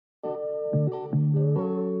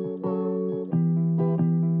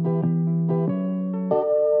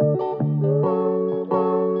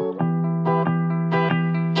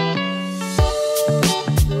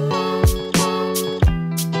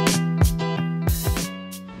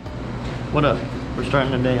What up? We're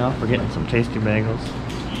starting the day off. We're getting some tasty bagels.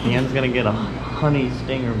 Ian's gonna get a honey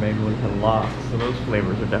stinger bagel with lox, so those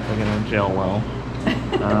flavors are definitely gonna gel well.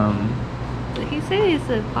 He said it's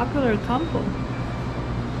a popular combo.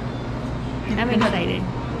 I'm excited.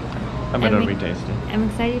 I bet it'll be tasty. I'm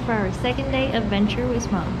excited for our second day adventure with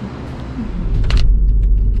Mom.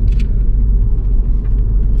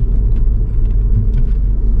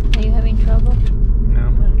 Are you having trouble? No.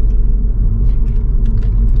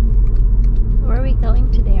 Where are we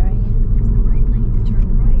going today, Ryan?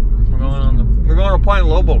 We're going to Point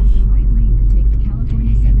Lobos.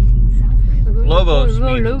 Lobos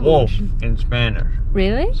means wolf in Spanish.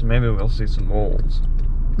 Really? So maybe we'll see some wolves.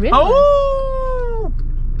 Really? Oh!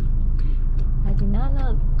 I do not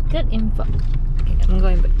know. Good info. Okay, I'm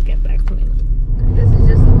going to get back to it. This is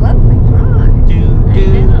just a lovely drive.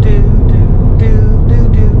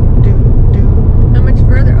 How much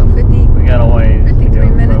further? Oh, 50. We got a ways. 53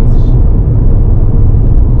 minutes.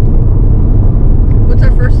 What's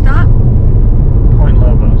our first stop? Point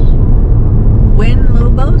Lobos. When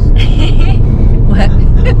Lobos? What?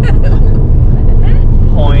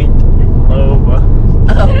 Point Lobos.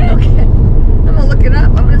 Oh, okay. I'm gonna look it up.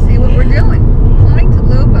 I'm gonna see what we're doing. Point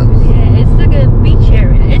Lobos. Yeah, it's like a beach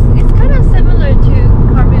area. It's kind of similar to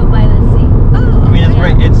Carmel by the Sea. Oh, I mean, it's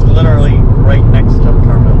right. It's literally right next to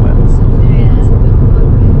Carmel by the Sea. Yeah.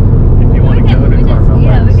 If you want to go to Carmel by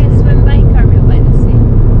Yeah, the we Sea, can swim by Carmel by the Sea.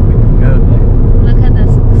 we can go there. Look at the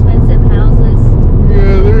expensive houses.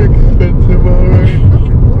 Yeah, they're expensive, alright.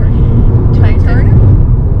 Try turning?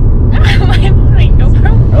 My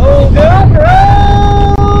GoPro. Oh, GoPro!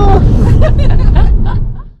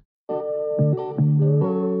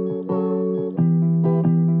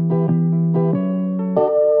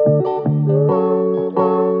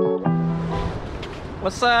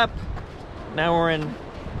 What's up? Now we're in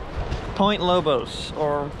Point Lobos,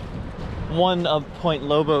 or one of Point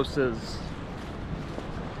Lobos's.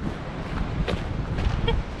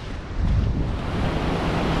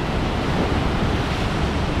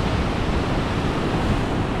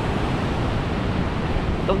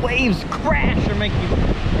 The waves crash or make you,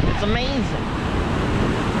 it's amazing.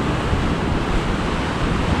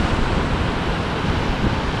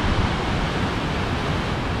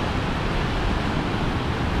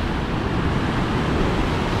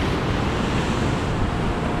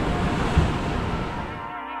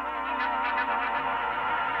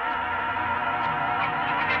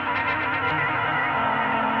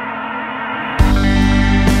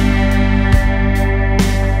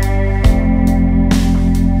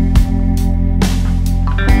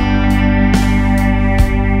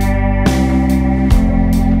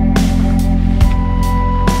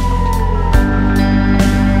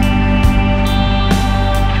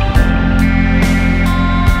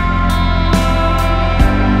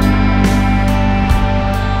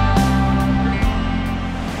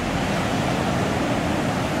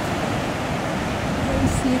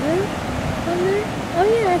 See them on there? Oh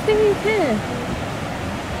yeah, I think we can.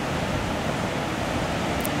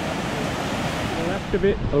 Left of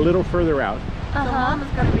it, a little further out. Mama's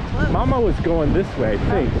gotta be close. Mama was going this way, I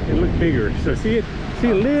think. It looked bigger. So see it? See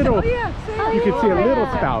a little. Oh yeah, see it? You can see a little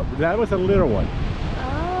Yeah. spout. That was a little one.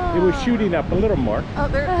 Oh. It was shooting up a little more. Oh,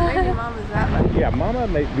 there, maybe Mama's that way. Yeah, Mama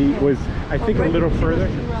was, I think, a little further.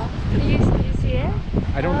 You see it?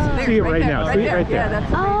 I don't Oh. see it right there, now. right See it there. right there. Yeah,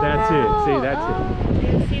 that's Oh. That's it. See, that's it. Do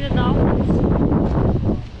you see the dolphins?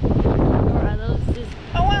 Or are those just...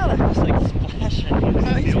 Oh wow, that was like splashing. Oh,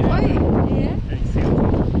 he's white. Yeah?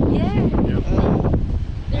 Yeah.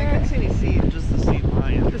 I can see just the sea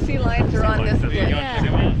lions. The sea lions are on this.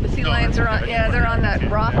 Yeah. The sea lions are on. Yeah, they're on that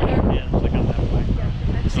rock there. Yeah, it's like on that black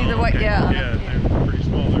rock. You see the white? Yeah. on Yeah, it. they're pretty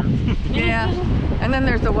small there. Yeah. And then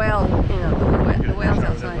there's the whale. You know, the whales Is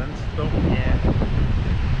that outside. lens, though? Yeah.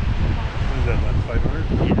 What is that lens, 500?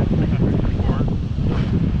 Yeah.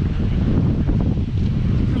 554?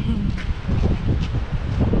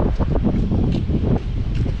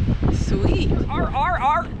 Sweet.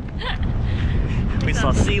 We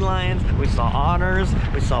saw sea lions, we saw otters,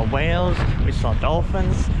 we saw whales, we saw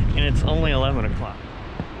dolphins, and it's only 11 o'clock.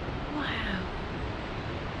 Wow.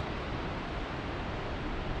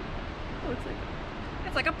 Oh,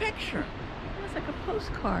 It's like a picture. it's like a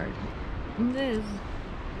postcard. It is.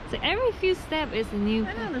 So every few steps is a new...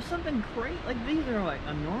 I know, there's something great. Like, these are like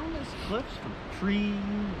enormous cliffs with trees.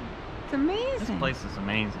 It's amazing. This place is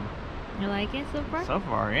amazing. You like it so far? So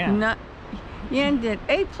far, yeah. Not. Yan did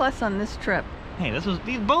A+ on this trip. Hey,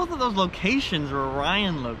 both of those locations were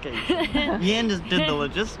Ryan locations. Yan just did the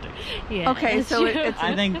logistics. Yeah. Okay, that's so true. it's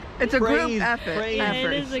I think It's a group praise- effort. praise Yeah,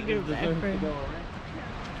 it is a deserves group to effort. go around.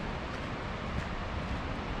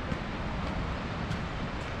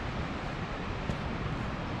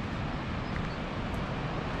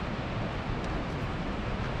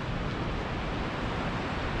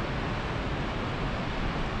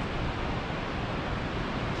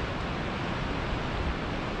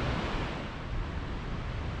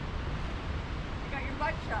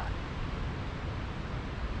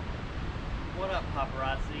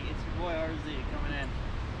 paparazzi. It's your boy RZ coming in.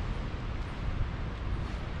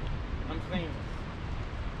 I'm famous.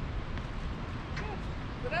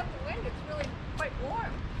 Without the wind, it's really quite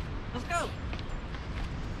warm. Let's go.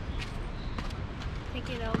 Take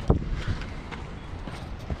it over.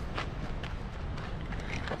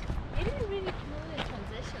 You didn't really do the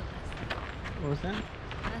transition last time. What was that?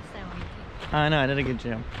 Last time on the camera. I know, I did a good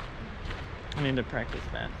job. I need to practice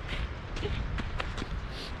that.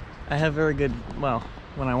 I have very good, well,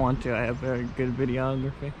 when I want to, I have very good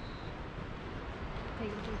videography. Take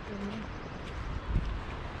it with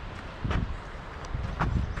me.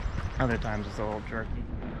 Other times it's a little jerky.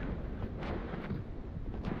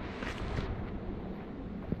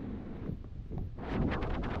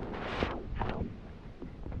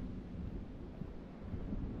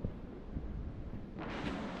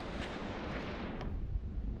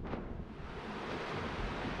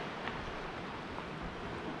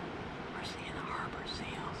 We're seeing the harbor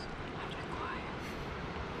sails. Have to be quiet.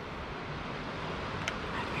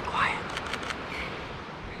 Have to be quiet.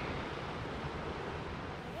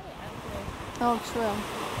 Oh, true.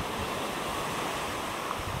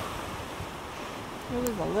 It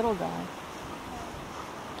was a little guy.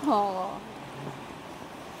 Oh.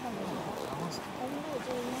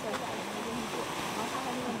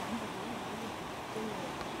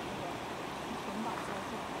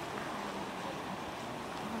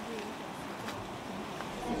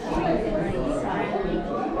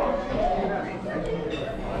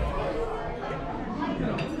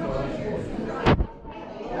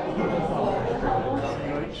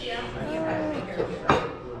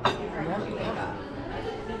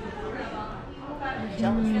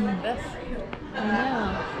 I know.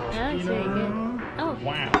 That looks very good. Oh,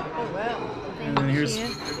 Wow. Oh, wow. thank And then here's you.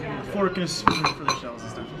 fork and a spoon for the shells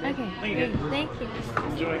and stuff. Okay, Thank great. you. Thank you.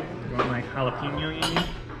 Enjoy. You want my jalapeno onion?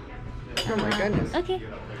 Oh my goodness. Okay.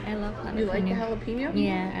 I love jalapeno. You like the jalapeno?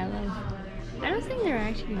 Yeah, I love. I don't think they're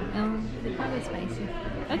actually. They're probably spicy.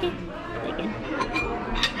 Okay, take it.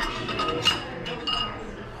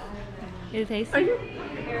 Is it tasty?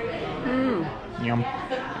 Mmm. Yum.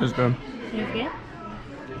 It's good. It's good.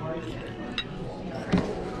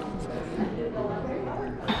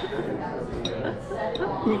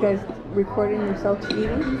 You guys recording yourselves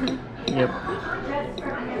eating? Yep.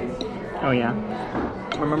 Oh yeah.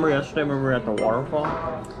 Remember yesterday when we were at the waterfall?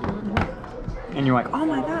 And you're like, oh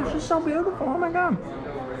my gosh, it's so beautiful, oh my god.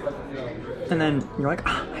 And then you're like,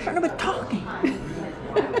 I shouldn't have been talking.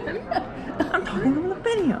 I'm talking over the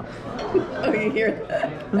video. Oh, you hear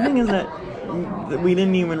that? The thing is that we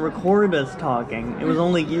didn't even record us talking. It was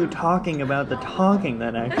only you talking about the talking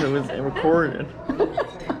that actually was recorded.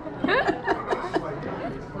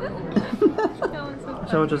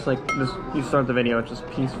 So it's just like this, you start the video, it's just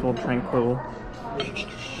peaceful, tranquil.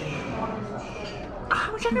 I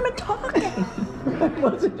wish I hadn't been talking.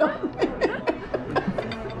 What's it on?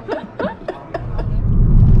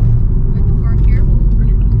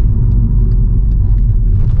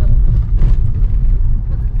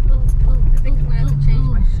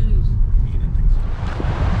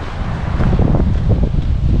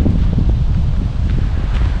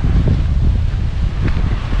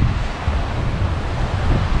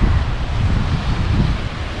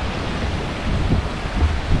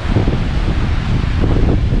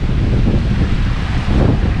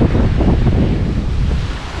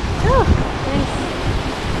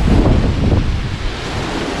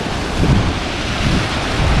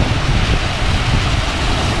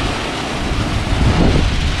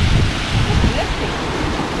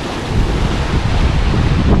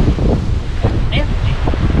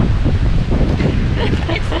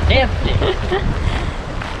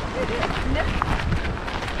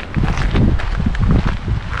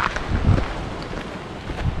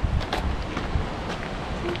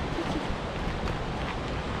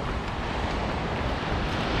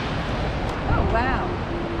 Wow.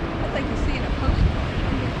 That's like you see in a postcard.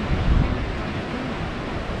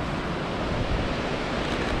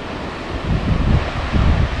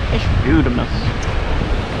 It's beautiful.